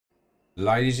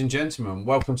Ladies and gentlemen,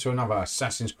 welcome to another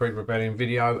Assassin's Creed Rebellion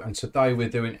video, and today we're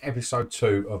doing episode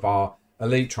 2 of our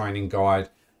elite training guide,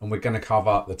 and we're going to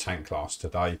cover the tank class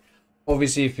today.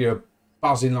 Obviously, if you're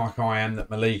buzzing like I am that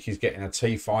Malik is getting a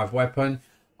T5 weapon,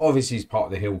 obviously he's part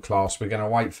of the hill class. We're going to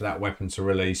wait for that weapon to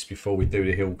release before we do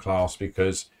the hill class,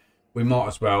 because we might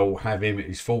as well have him at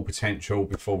his full potential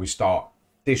before we start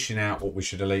dishing out what we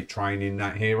should elite train in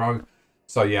that hero.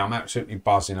 So yeah, I'm absolutely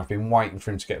buzzing. I've been waiting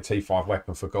for him to get a T5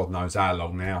 weapon for God knows how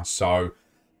long now. So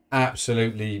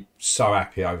absolutely so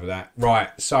happy over that. Right,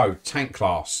 so tank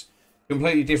class.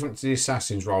 Completely different to the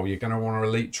assassin's role. You're going to want to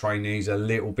elite train these a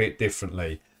little bit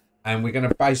differently. And we're going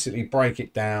to basically break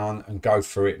it down and go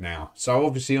through it now. So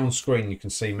obviously on screen you can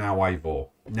see Malwaivor.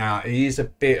 Now he is a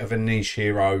bit of a niche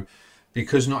hero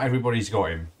because not everybody's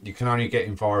got him. You can only get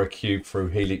him via a cube through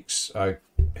Helix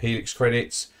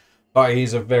credits. But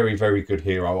he's a very, very good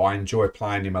hero. I enjoy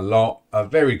playing him a lot. A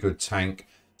very good tank.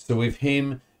 So with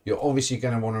him, you're obviously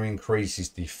going to want to increase his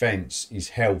defense, his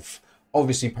health.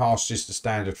 Obviously past just the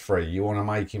standard 3. You want to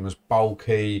make him as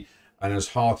bulky and as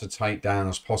hard to take down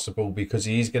as possible, because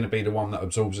he is going to be the one that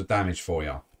absorbs the damage for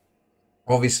you.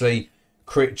 Obviously,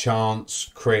 crit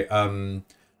chance, crit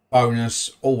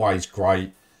bonus, always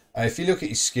great. If you look at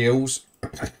his skills,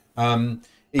 he can't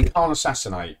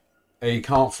assassinate. He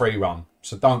can't free run.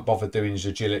 So don't bother doing his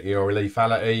agility or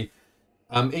lethality.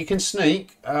 He can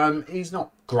sneak. He's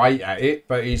not great at it,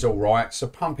 but he's all right. So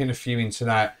pumping a few into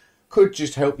that could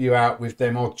just help you out with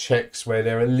them odd checks where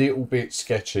they're a little bit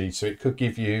sketchy. So it could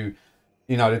give you,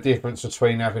 you know, the difference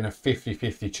between having a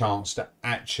 50-50 chance to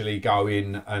actually go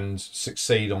in and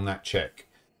succeed on that check.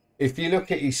 If you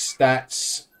look at his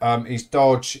stats, his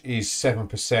dodge is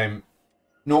 7%.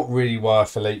 Not really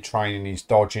worth elite training his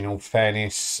dodge, in all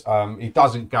fairness. He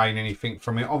doesn't gain anything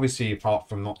from it, obviously, apart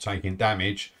from not taking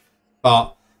damage.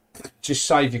 But just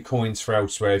save your coins for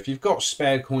elsewhere. If you've got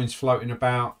spare coins floating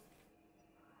about,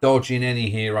 dodging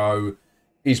any hero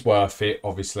is worth it,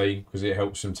 obviously, because it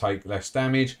helps them take less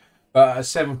damage. But at a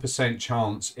 7%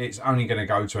 chance, it's only going to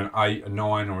go to an 8, a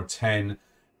 9, or a 10.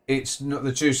 It's not,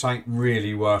 the juice ain't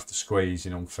really worth the squeeze,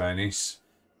 in all fairness.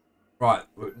 Right,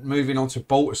 moving on to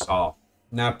Baltasar.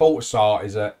 Now, Baltasar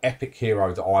is an epic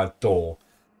hero that I adore,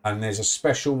 and there's a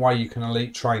special way you can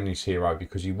elite train this hero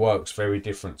because he works very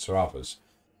different to others.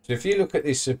 So if you look at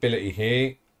this ability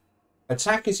here,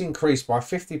 attack is increased by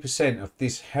 50% of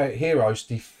this hero's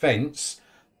defense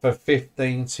for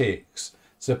 15 ticks.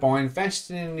 So by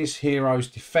investing in this hero's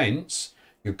defense,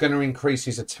 you're going to increase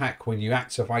his attack when you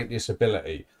activate this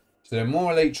ability. So the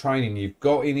more elite training you've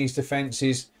got in his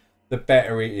defenses, the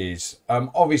better it is.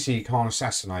 Obviously, he can't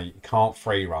assassinate, he can't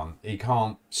free run, he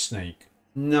can't sneak.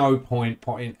 No point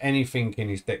putting anything in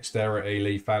his dexterity,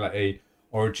 lethality,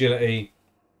 or agility.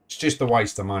 It's just a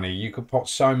waste of money. You could put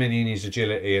so many in his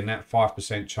agility, and that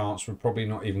 5% chance would probably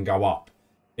not even go up.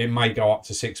 It may go up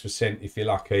to 6% if you're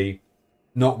lucky.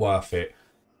 Not worth it.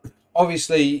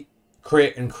 Obviously,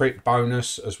 crit and crit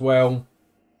bonus as well.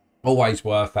 Always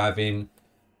worth having.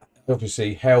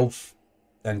 Obviously, health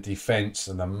and defense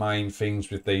are the main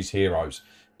things with these heroes.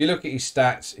 If you look at his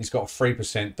stats, he's got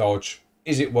 3% dodge.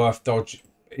 Is it worth dodge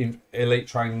in elite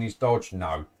training his dodge?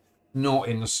 No, not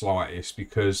in the slightest,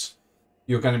 because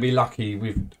you're going to be lucky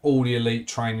with all the elite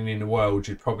training in the world.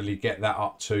 You'd probably get that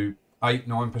up to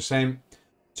 8-9%.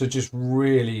 So just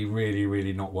really, really,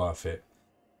 really not worth it.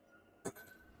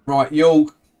 Right,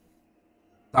 York,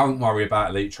 don't worry about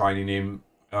elite training him.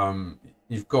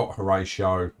 You've got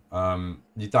Horatio.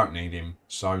 You don't need him,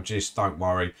 so just don't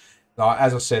worry. Like,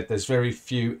 as I said, there's very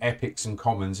few epics and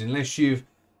commons. Unless you've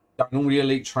done all the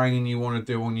elite training you want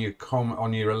to do on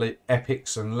your elite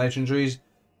epics and legendaries,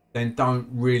 then don't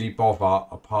really bother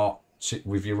apart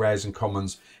with your rares and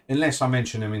commons unless I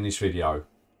mention them in this video.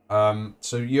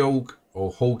 So York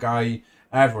or Jorge,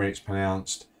 however it's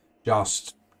pronounced,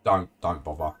 just don't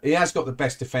bother. He has got the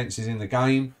best defenses in the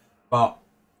game, but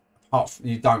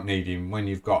you don't need him when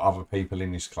you've got other people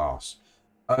in this class.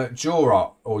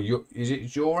 Jorah, or is it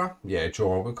Jorah? Yeah,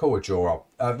 Jorah. We'll call it Jorah.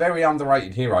 A very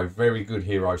underrated hero, very good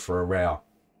hero for a rare.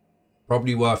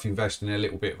 Probably worth investing in a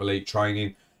little bit of elite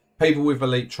training. People with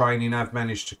elite training have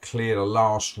managed to clear the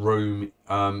last room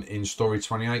in Story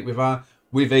 28 with her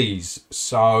with ease.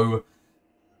 So,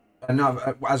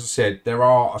 another, as I said, there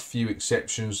are a few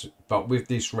exceptions, but with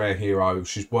this rare hero,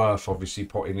 she's worth obviously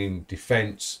putting in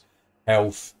defense,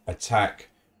 health, attack,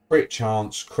 crit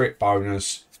chance, crit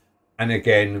bonus, and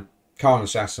again, can't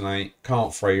assassinate,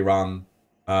 can't free run,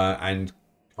 and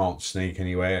can't sneak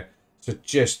anywhere. So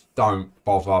just don't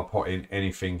bother putting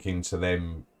anything into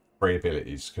them free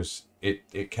abilities, because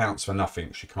it counts for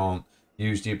nothing. She can't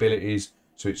use the abilities,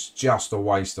 So it's just a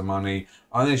waste of money.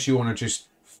 Unless you want to just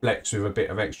flex with a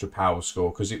bit of extra power score,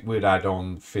 because it would add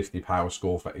on 50 power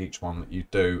score for each one that you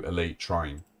do elite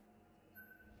train.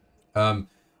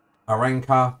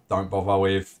 Aranka, don't bother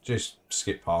with, just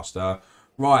skip past her.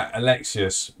 Right,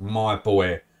 Alexius, my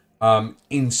boy.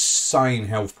 Insane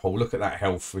health pool. Look at that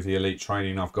health with the elite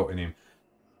training I've got in him.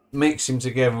 Mix him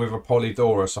together with a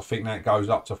Polydorus, I think that goes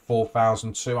up to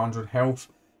 4,200 health.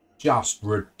 Just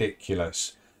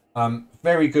ridiculous.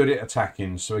 Very good at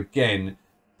attacking. So again,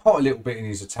 put a little bit in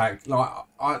his attack. Like,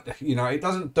 you know, it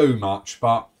doesn't do much,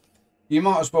 but you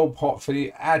might as well pop for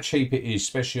how cheap it is,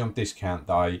 especially on discount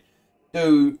day.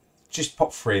 Just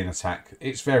pop 3 in attack.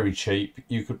 It's very cheap.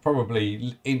 You could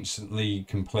probably instantly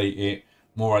complete it,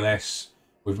 more or less,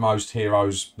 with most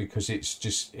heroes, because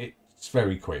it's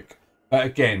very quick. But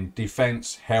again,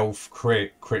 defense, health,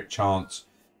 crit chance.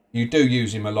 You do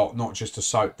use him a lot, not just to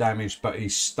soak damage, but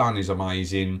his stun is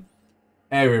amazing.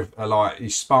 Area of, like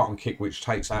his Spartan kick, which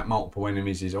takes out multiple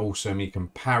enemies, is awesome. He can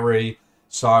parry.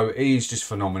 So he's just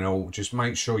phenomenal. Just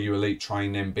make sure you elite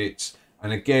train them bits.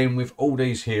 And again, with all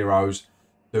these heroes,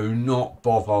 do not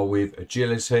bother with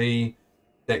agility,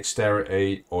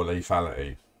 dexterity, or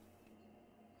lethality.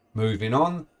 Moving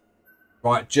on.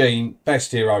 Right, Jean,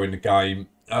 best hero in the game.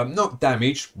 Not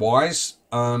damage-wise.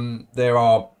 There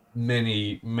are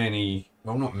many,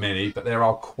 well, not many, but there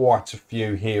are quite a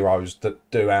few heroes that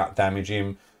do out-damage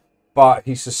him. But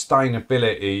his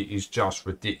sustainability is just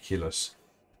ridiculous.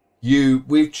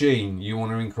 With Jean, you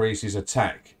want to increase his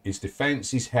attack, his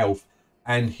defense, his health,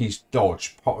 and his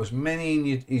dodge. Put as many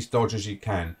in his dodge as you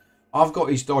can. I've got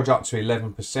his dodge up to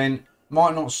 11%.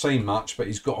 Might not seem much, but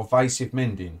he's got evasive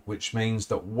mending, which means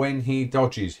that when he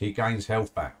dodges, he gains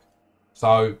health back.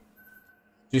 So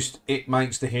it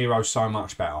makes the hero so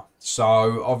much better.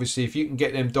 So obviously, if you can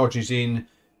get them dodges in,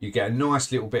 you get a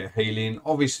nice little bit of healing.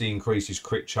 Obviously increases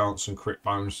crit chance and crit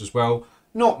bonus as well.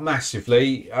 Not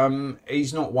massively.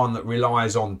 He's not one that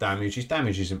relies on damage. His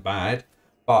damage isn't bad.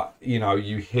 But, you know,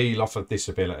 you heal off of this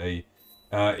ability.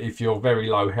 If you're very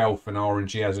low health and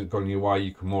RNG hasn't gone your way,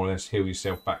 you can more or less heal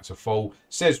yourself back to full.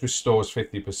 Says restores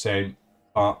 50%,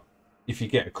 but if you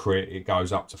get a crit, it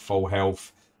goes up to full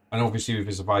health. And obviously with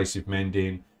his evasive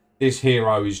mending, this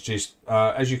hero is just,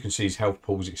 as you can see, his health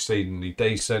pool is exceedingly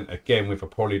decent. Again, with a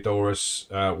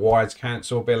Polydorus Wide's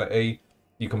cancel ability,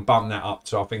 you can bump that up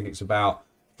to, I think it's about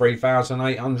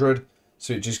 3,800.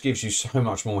 So it just gives you so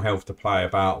much more health to play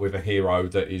about with a hero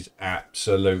that is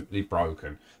absolutely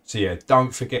broken. So yeah,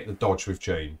 don't forget the dodge with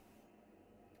Jean.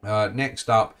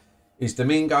 Next up is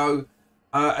Domingo.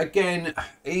 Again,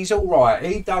 he's all right.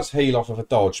 He does heal off of a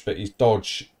dodge, but his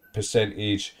dodge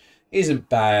percentage isn't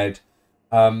bad.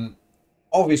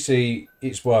 Obviously,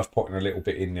 it's worth putting a little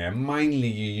bit in there. Mainly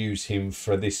you use him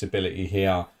for this ability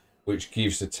here, which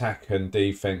gives attack and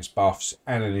defense buffs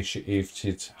and initiative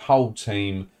to the whole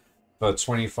team for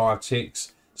 25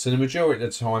 ticks. So the majority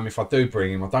of the time, if I do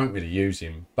bring him, I don't really use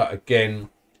him. But again,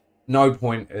 no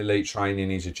point elite training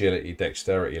his agility,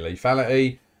 dexterity,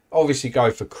 lethality. Obviously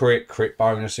go for crit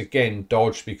bonus. Again,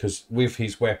 dodge, because with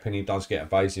his weapon, he does get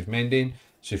evasive mending.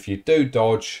 So if you do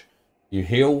dodge, you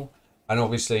heal. And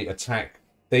obviously attack,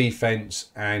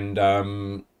 defense, and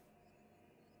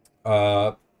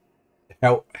health.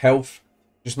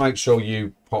 Just make sure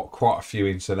you put quite a few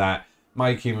into that.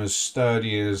 Make him as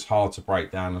sturdy and as hard to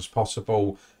break down as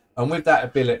possible. And with that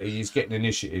ability, he's getting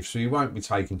initiative, so he won't be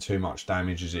taking too much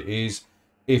damage as it is,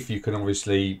 if you can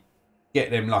obviously get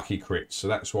them lucky crits. So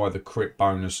that's why the crit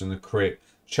bonus and the crit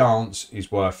chance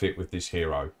is worth it with this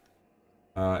hero.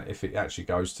 If it actually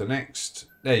goes to next,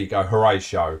 there you go,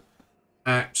 Horatio.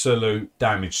 Absolute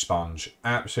damage sponge.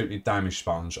 Absolutely damage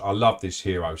sponge. I love this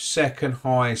hero. Second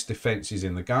highest defenses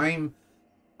in the game.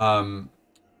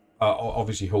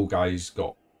 Obviously, Hallgay's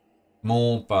got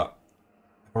more, but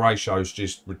Horatio's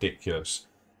just ridiculous.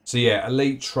 So yeah,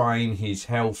 elite train his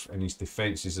health and his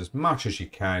defenses as much as you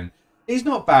can. He's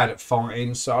not bad at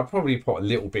fighting, so I'd probably put a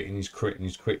little bit in his crit and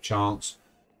his crit chance.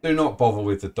 Do not bother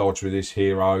with the dodge with this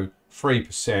hero.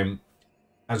 3%.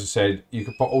 As I said, you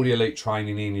could put all the elite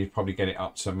training in, you'd probably get it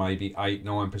up to maybe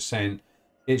 8-9%.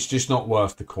 It's just not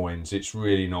worth the coins. It's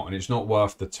really not. And it's not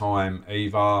worth the time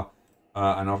either.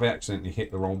 And I've accidentally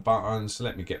hit the wrong button, so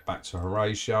let me get back to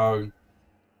Horatio.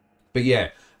 But yeah,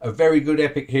 a very good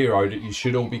epic hero that you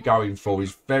should all be going for.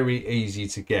 He's very easy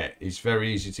to get. He's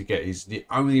very easy to get. He's the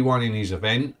only one in his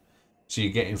event, so you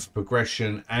get him for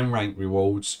progression and rank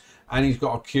rewards. And he's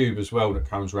got a cube as well that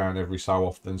comes around every so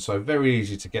often. So very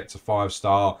easy to get to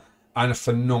 5-star and a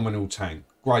phenomenal tank.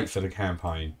 Great for the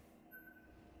campaign.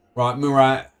 Right,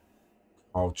 Murat.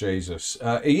 Oh, Jesus.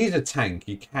 He is a tank.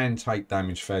 He can take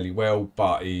damage fairly well,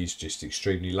 but he's just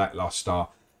extremely lackluster.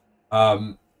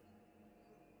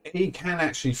 He can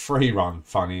actually free run,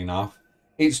 funny enough.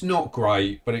 It's not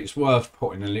great, but it's worth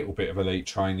putting a little bit of elite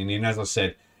training in. As I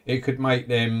said, it could make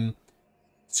them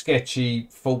sketchy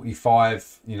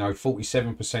 45,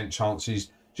 47%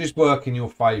 chances. Just work in your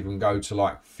favour and go to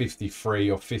like 53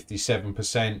 or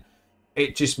 57%.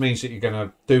 It just means that you're going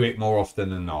to do it more often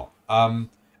than not.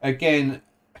 Again,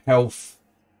 health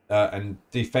and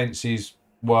defense is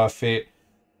worth it.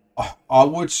 I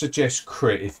would suggest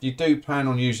crit. If you do plan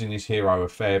on using this hero a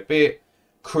fair bit,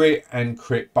 crit and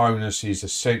crit bonus is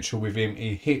essential with him.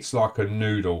 He hits like a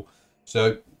noodle.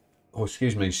 So,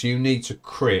 excuse me, so you need to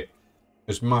crit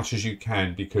as much as you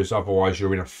can, because otherwise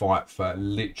you're in a fight for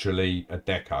literally a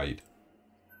decade.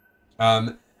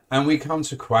 And we come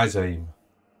to Quasim.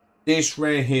 This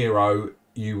rare hero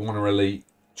you want to elite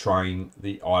train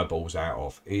the eyeballs out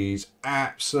of. He's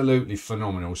absolutely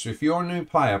phenomenal. So if you're a new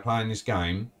player playing this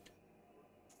game,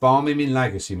 farm him in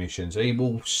legacy missions. He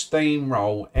will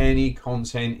steamroll any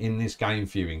content in this game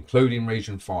for you, including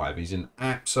Region 5. He's an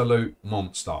absolute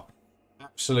monster.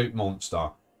 Absolute monster.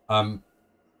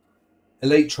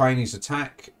 Elite train his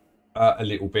attack a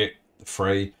little bit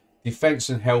free. Defense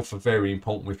and health are very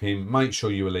important with him. Make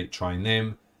sure you elite train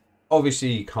them.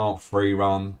 Obviously, you can't free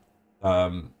run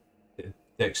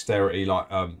dexterity like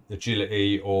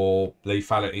agility or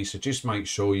lethality. So just make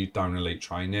sure you don't elite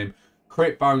train them.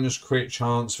 Crit bonus, crit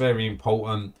chance, very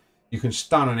important. You can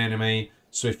stun an enemy.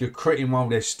 So if you're critting while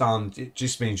they're stunned, it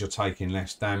just means you're taking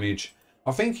less damage.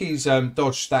 I think his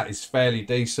dodge stat is fairly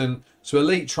decent. So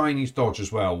elite train his dodge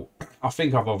as well. I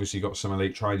think I've obviously got some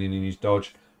elite training in his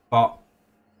dodge. But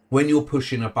when you're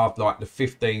pushing above like the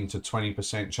 15 to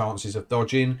 20% chances of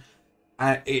dodging,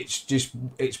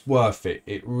 it's worth it.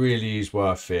 It really is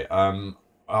worth it.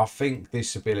 I think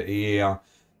this ability here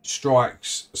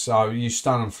strikes, so you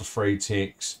stun them for 3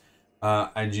 ticks,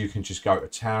 and you can just go to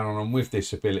town on them with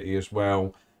this ability as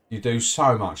well. You do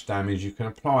so much damage. You can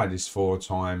apply this 4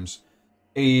 times.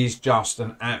 He's just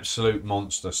an absolute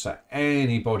monster. So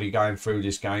anybody going through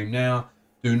this game now,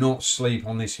 do not sleep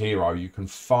on this hero. You can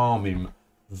farm him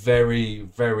very,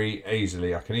 very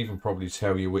easily. I can even probably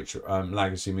tell you which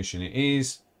legacy mission it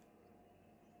is.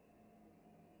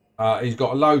 He's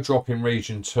got a low drop in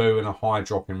Region 2 and a high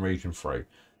drop in Region 3.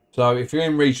 So if you're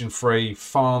in Region 3,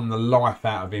 farm the life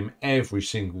out of him every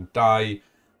single day.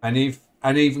 And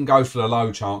even go for the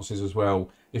low chances as well.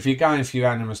 If you're going for your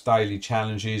Animus Daily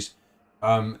challenges,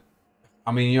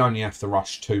 I mean, you only have to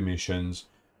rush 2 missions.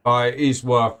 But it is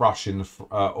worth rushing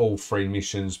all 3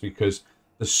 missions, because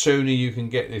the sooner you can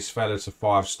get this fella to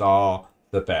 5-star,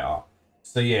 the better.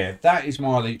 So yeah, that is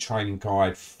my elite training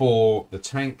guide for the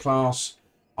tank class.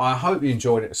 I hope you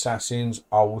enjoyed it, Assassins.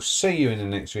 I will see you in the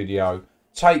next video.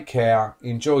 Take care,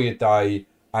 enjoy your day,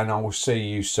 and I will see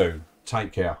you soon.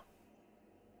 Take care.